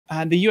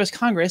the U.S.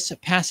 Congress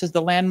passes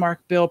the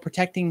landmark bill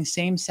protecting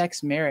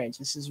same-sex marriage.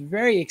 This is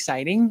very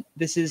exciting.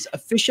 This is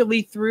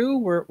officially through.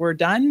 We're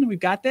done. We've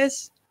got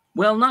this.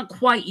 Well, not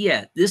quite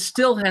yet. This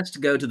still has to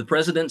go to the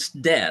president's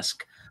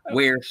desk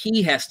where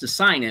he has to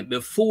sign it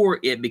before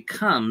it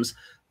becomes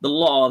the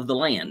law of the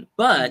land.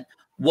 But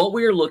what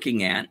we're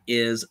looking at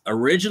is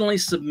originally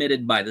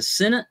submitted by the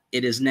Senate.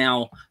 It is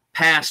now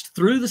passed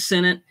through the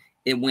Senate.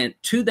 It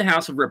went to the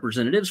House of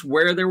Representatives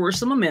where there were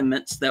some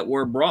amendments that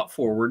were brought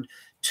forward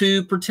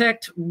to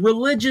protect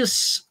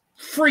religious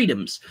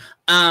freedoms.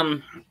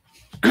 Kind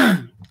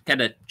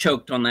of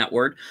choked on that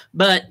word,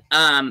 but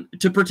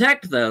to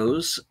protect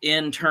those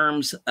in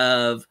terms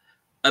of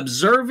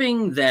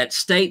observing that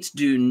states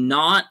do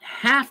not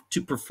have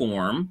to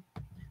perform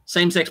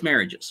same-sex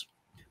marriages,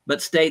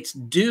 but states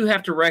do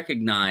have to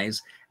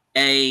recognize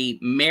a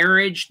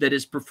marriage that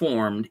is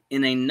performed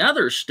in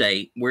another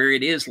state where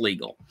it is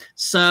legal.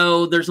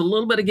 So there's a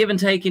little bit of give and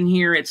take in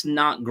here. It's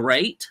not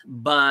great,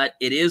 but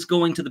it is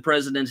going to the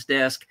president's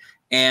desk,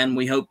 and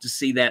we hope to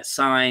see that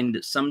signed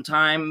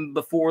sometime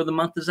before the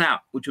month is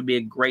out, which would be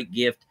a great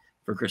gift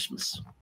for Christmas.